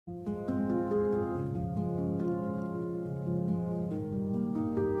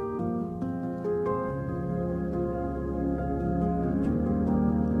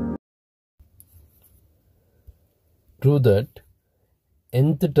Prove that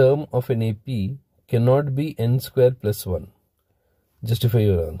nth term of an AP cannot be n square plus 1. Justify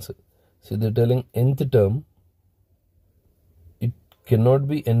your answer. So they're telling nth term, it cannot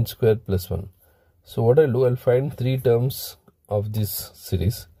be n square plus 1. So what I'll do, I'll find three terms of this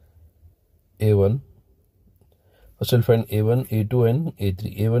series. A1. First I'll find A1, A2 and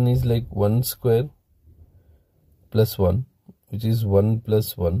A3. A1 is like 1 square plus 1, which is 1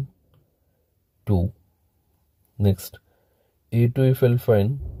 plus 1, 2. Next, A2 if I'll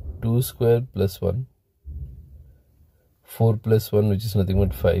find 2 square plus 1, 4 plus 1, which is nothing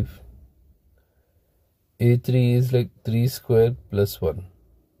but 5. A3 is like 3 square plus 1,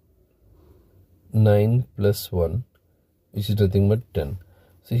 9 plus 1, which is nothing but 10.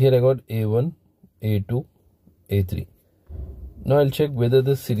 So here I got A1, A2, A3. Now I'll check whether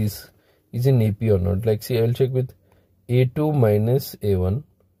the series is in AP or not. Like see, I'll check with A2 minus A1.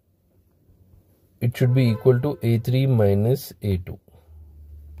 It should be equal to A3 minus A2.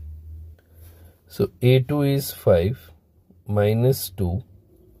 So A2 is 5 minus 2.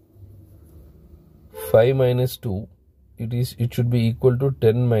 5 minus 2, it should be equal to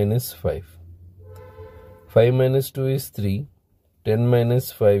 10 minus 5. 5 minus 2 is 3. 10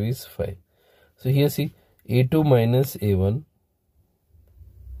 minus 5 is 5. So here see, A2 minus A1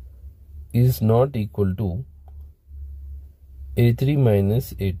 is not equal to A3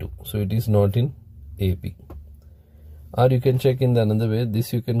 minus A2. So it is not in AP. Or you can check in the another way.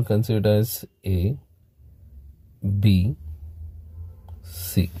 This you can consider as A, B,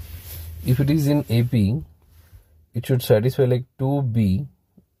 C. If it is in AP, it should satisfy like 2B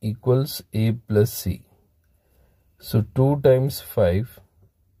equals A plus C. So 2 times 5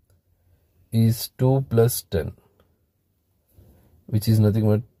 is 2 plus 10, which is nothing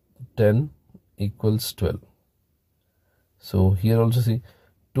but 10 equals 12. So here also see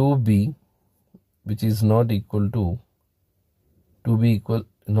 2B, which is not equal to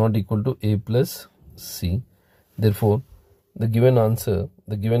not equal to A plus C. Therefore, the given answer,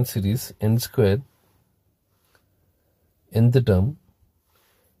 the given series n square, nth term,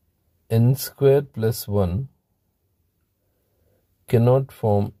 n square plus 1 cannot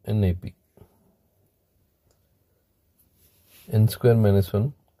form an AP. N square minus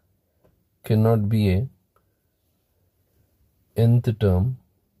 1 cannot be a nth term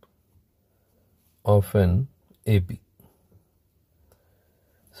of an AP.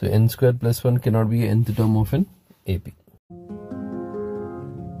 So n square plus 1 cannot be a nth term of an AP.